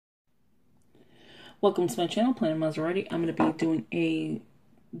Welcome to my channel, Planet Maserati. I'm going to be doing a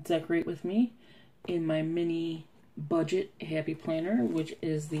decorate with me in my mini budget happy planner, which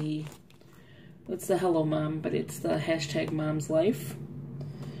is it's the Hello Mom, but it's the hashtag Mom's Life.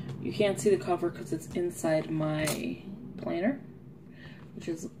 You can't see the cover because it's inside my planner, which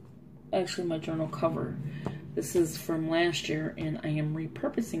is actually my journal cover. This is from last year and I am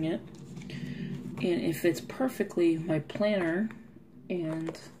repurposing it, and it fits perfectly my planner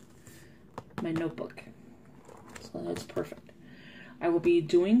and my notebook, so that's perfect. I will be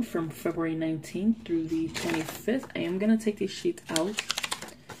doing from February 19th through the 25th. I am going to take these sheets out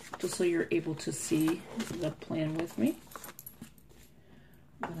just so you're able to see the plan with me.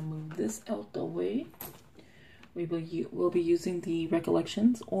 I'm going to move this out the way. We'll be using the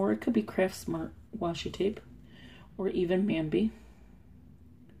Recollections, or it could be Craft Smart washi tape, or even Mambi.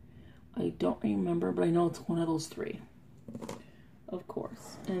 I don't remember, but I know it's one of those three. Of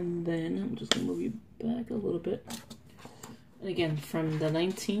course. And then I'm just going to move you back a little bit. And again, from the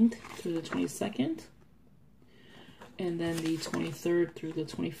 19th through the 22nd. And then the 23rd through the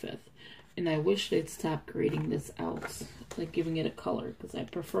 25th. And I wish they'd stop grading this out, like giving it a color, because I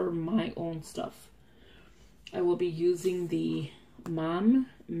prefer my own stuff. I will be using the Mom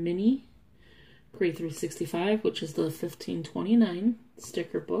Mini Grade 365, which is the 1529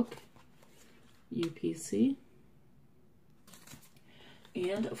 sticker book, UPC.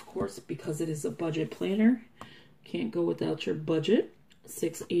 And of course, because it is a budget planner, can't go without your budget.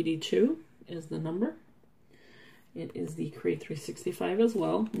 682 is the number. It is the Create 365 as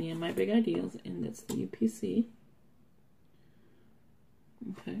well, me and my big ideas, and it's the UPC.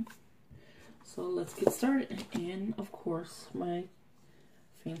 Okay, so let's get started. And of course, my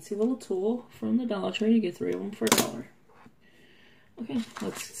fancy little tool from the Dollar Tree. You get 3 of them for $1. Okay,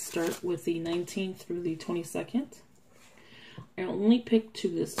 let's start with the 19th through the 22nd. I only picked 2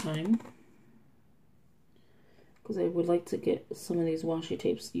 this time because I would like to get some of these washi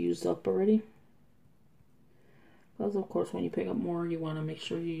tapes used up already. Because of course when you pick up more, you want to make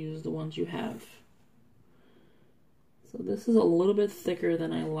sure you use the ones you have. So this is a little bit thicker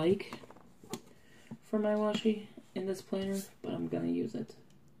than I like for my washi in this planner, but I'm going to use it.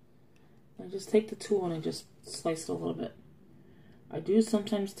 I just take the tool and I just slice it a little bit. I do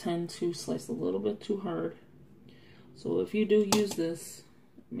sometimes tend to slice a little bit too hard. So if you do use this,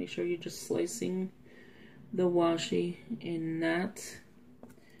 make sure you're just slicing the washi and not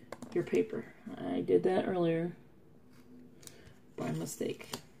your paper. I did that earlier by mistake.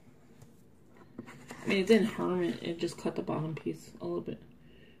 I mean, it didn't harm it, it just cut the bottom piece a little bit.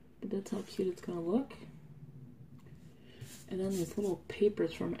 But that's how cute it's gonna look. And then these little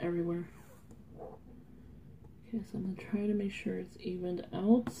papers from everywhere. Okay, so I'm gonna try to make sure it's evened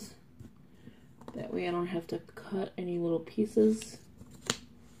out. That way I don't have to cut any little pieces.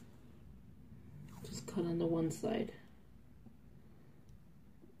 Just cut on the one side.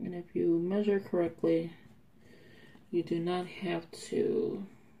 And if you measure correctly, you do not have to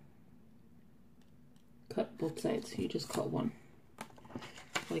cut both sides. You just cut one.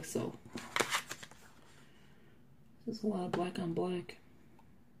 Like so. There's a lot of black on black.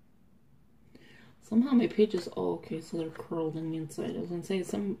 Somehow my pages, oh okay, so they're curled on the inside. I was going to say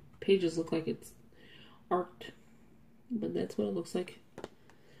some pages look like it's arced, but that's what it looks like.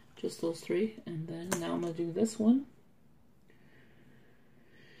 Just those 3. And then now I'm going to do this one.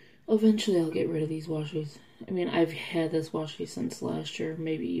 Eventually I'll get rid of these washies. I mean, I've had this washi since last year,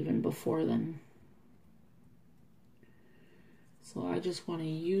 maybe even before then. So I just want to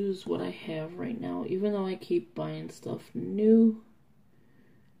use what I have right now. Even though I keep buying stuff new,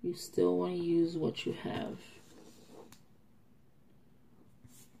 you still want to use what you have.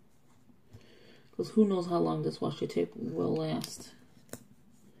 Because who knows how long this washi tape will last.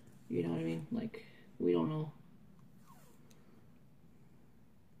 You know what I mean? Like, we don't know.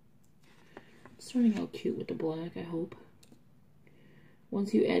 It's turning out cute with the black, I hope.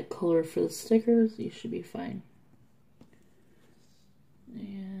 Once you add color for the stickers, you should be fine.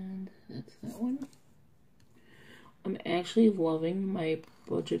 And that's that one. I'm actually loving my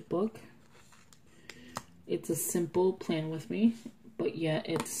budget book. It's a simple plan with me, but yet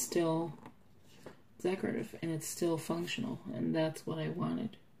it's still decorative and it's still functional, and that's what I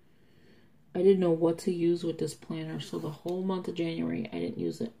wanted. I didn't know what to use with this planner, so the whole month of January I didn't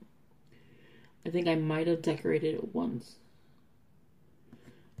use it. I think I might have decorated it once,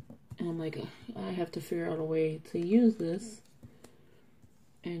 and I'm like, I have to figure out a way to use this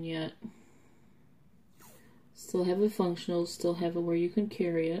and yet still have it functional, still have it where you can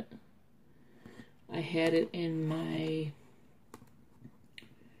carry it. I had it in my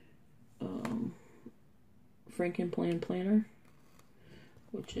Frankenplan planner,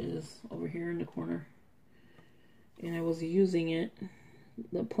 which is over here in the corner. And I was using it,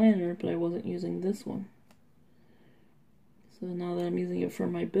 the planner, but I wasn't using this one. So now that I'm using it for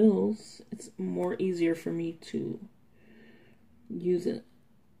my bills, it's more easier for me to use it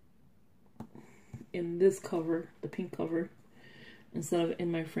in this cover, the pink cover, instead of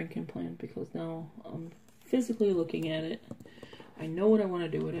in my Franken plan, because now I'm physically looking at it. I know what I want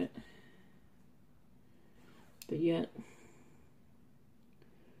to do with it, but yet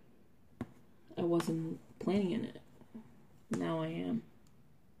I wasn't planning in it. Now I am.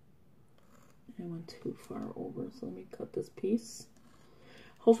 I went too far over, so let me cut this piece.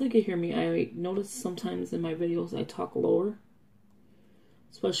 Hopefully you can hear me. I notice sometimes in my videos I talk lower,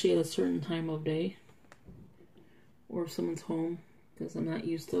 especially at a certain time of day, or if someone's home, because I'm not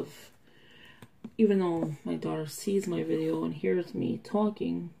used to, even though my daughter sees my video and hears me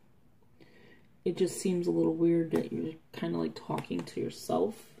talking, it just seems a little weird that you're kind of like talking to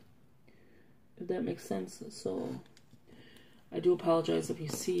yourself, if that makes sense. So I do apologize if you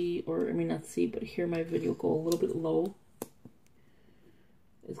see, or I mean not see, but hear my video go a little bit low.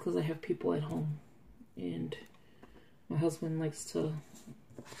 It's because I have people at home, and my husband likes to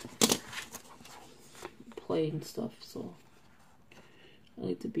play and stuff, so I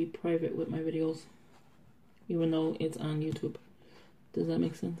like to be private with my videos, even though it's on YouTube. Does that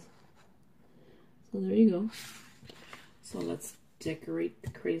make sense? So there you go. So let's decorate the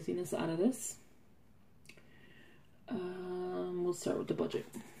craziness out of this. We'll start with the budget.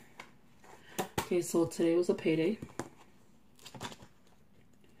 Okay, so today was a payday.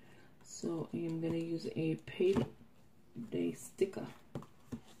 So I am going to use a payday sticker,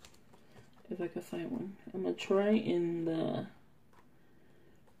 if I can find one. I'm going to try in the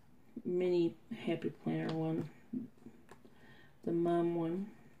mini Happy Planner one, the mom one,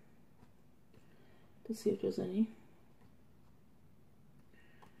 to see if there's any.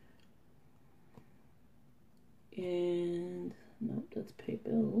 And nope, that's pay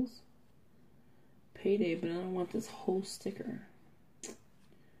bills. Payday, but I don't want this whole sticker.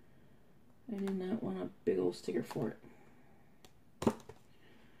 I did not want a big old sticker for it.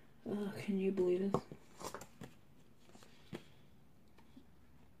 Can you believe this?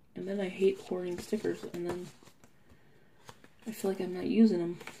 And then I hate hoarding stickers, and then I feel like I'm not using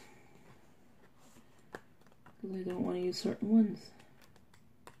them because I don't want to use certain ones.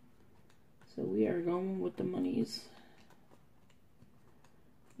 So we are going with the monies.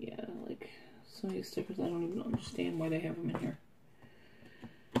 Yeah, like some of these stickers, I don't even understand why they have them in here.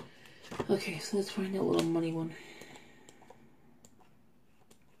 Okay, so let's find that little money one.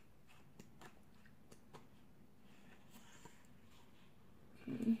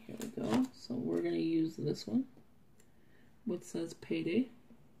 Okay, here we go. So we're going to use this one, which says payday.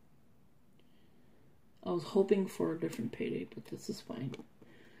 I was hoping for a different payday, but this is fine.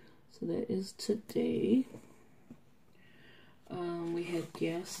 So that is today. We had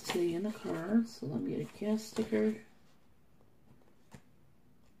gas today in the car, so let me get a gas sticker.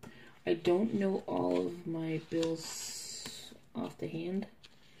 I don't know all of my bills off the hand,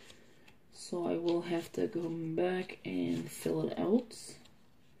 so I will have to go back and fill it out.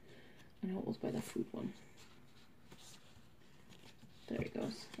 I know it was by the food one. There it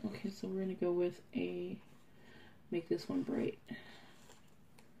goes. Okay, so we're going to go with make this one bright.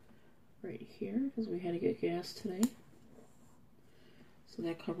 Right here, because we had to get gas today. So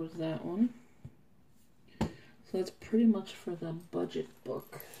that covers that one. So that's pretty much for the budget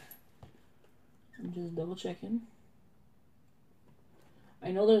book. I'm just double checking.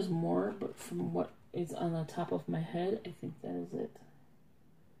 I know there's more, but from what is on the top of my head, I think that is it.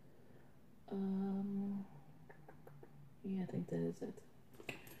 Yeah, I think that is it.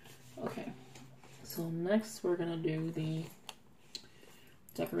 Okay, so next we're gonna do the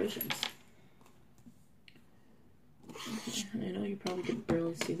decorations. Okay, I know you probably can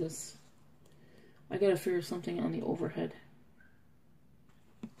barely see this. I gotta figure something on the overhead.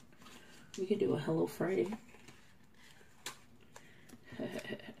 We could do a Hello Friday.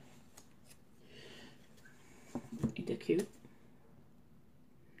 Ain't that cute?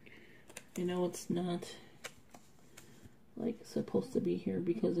 I know it's not like supposed to be here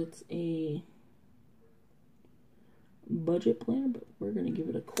because it's a budget planner, but we're gonna give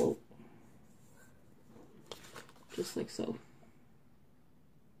it a quote. Just like so.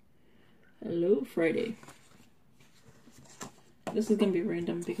 Hello Friday. This is gonna be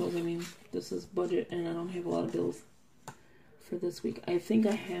random because I mean this is budget and I don't have a lot of bills for this week. I think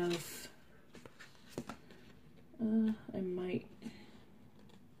I have I might,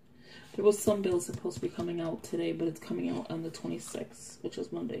 there was some bills supposed to be coming out today, but it's coming out on the 26th, which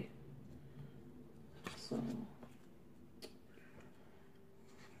is Monday. So,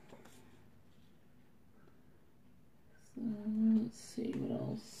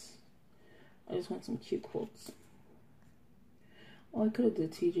 always want some cute quotes. Oh, I could have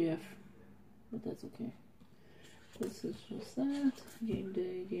did TGF, but that's okay. This is just that. Game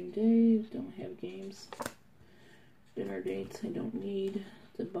day. Don't have games. Dinner dates I don't need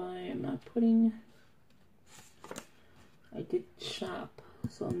to buy. I'm not putting. I did shop,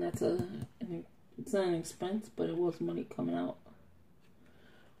 so that's it's not an expense, but it was money coming out.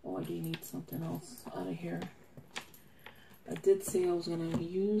 Oh, I do need something else out of here. I did say I was going to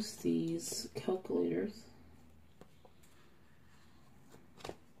use these calculators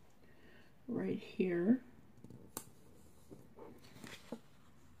right here.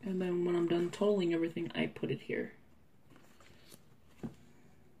 And then when I'm done totaling everything, I put it here.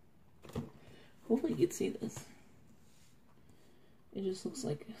 Hopefully you can see this. It just looks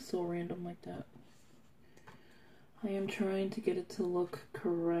like so random like that. I am trying to get it to look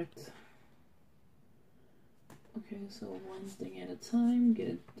correct. Okay, so one thing at a time, get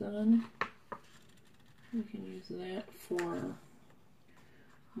it done. We can use that for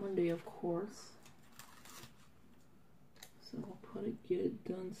Monday, of course. So I'll put a get it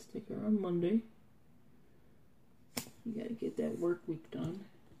done sticker on Monday. You gotta get that work week done.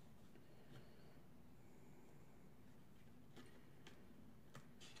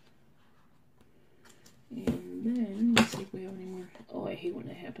 And then, let's see if we have any more. Oh, I hate when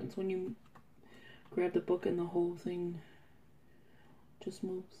that happens. When you grab the book and the whole thing just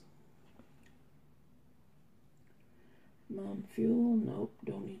moves. Mom fuel, nope,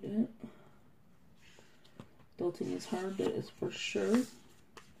 don't need that. Adulting is hard, that is for sure.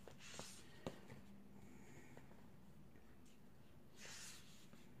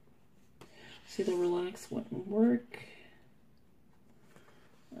 See, the relax wouldn't work.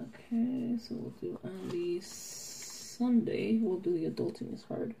 Okay, so we'll do on the Sunday, we'll do the adulting is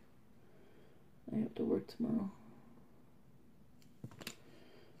hard. I have to work tomorrow.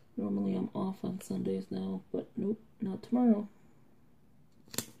 Normally I'm off on Sundays now, but nope, not tomorrow.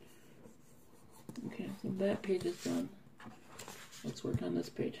 Okay, so that page is done. Let's work on this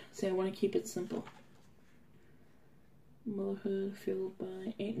page. See, I want to keep it simple. Motherhood fueled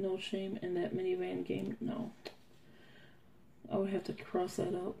by Ain't No Shame and that minivan game. No. I would have to cross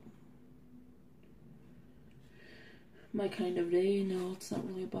that out. My kind of day. No, it's not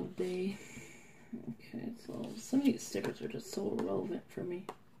really about a day. Okay, so some of these stickers are just so relevant for me.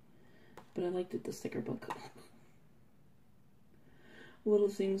 But I liked it, the sticker book. Little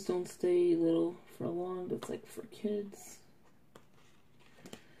things don't stay little for long. That's like for kids.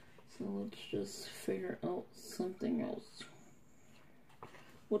 So let's just figure out something else.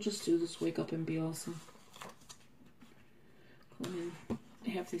 We'll just do this wake up and be awesome. I mean,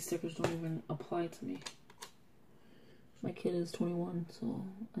 half these stickers don't even apply to me. My kid is 21, so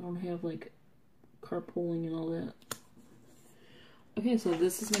I don't have like carpooling and all that. Okay, so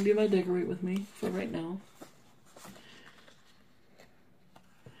this is going to be my decorate with me for right now.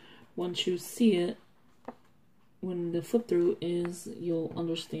 Once you see it, when the flip through is, you'll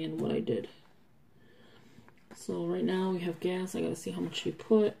understand what I did. So right now we have gas. I gotta see how much you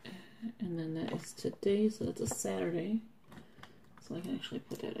put, and then that is today, so that's a Saturday. So I can actually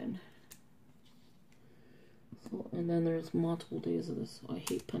put that in. So, and then there's multiple days of this. So I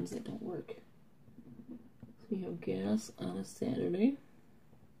hate pens that don't work. So you have gas on a Saturday.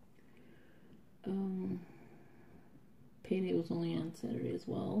 Payday was only on Saturday as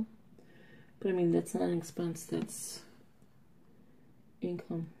well. But I mean, that's not an expense, that's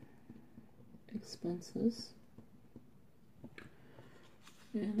income expenses.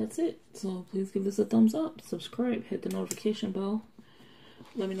 And that's it. So please give this a thumbs up, subscribe, hit the notification bell.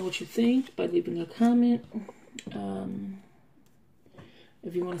 Let me know what you think by leaving a comment.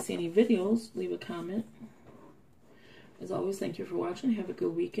 If you want to see any videos, leave a comment. As always, thank you for watching. Have a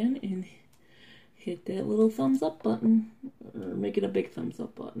good weekend, and hit that little thumbs up button, or make it a big thumbs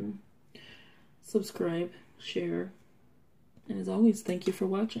up button. Subscribe, share, and as always, thank you for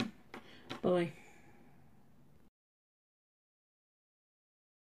watching. Bye-bye.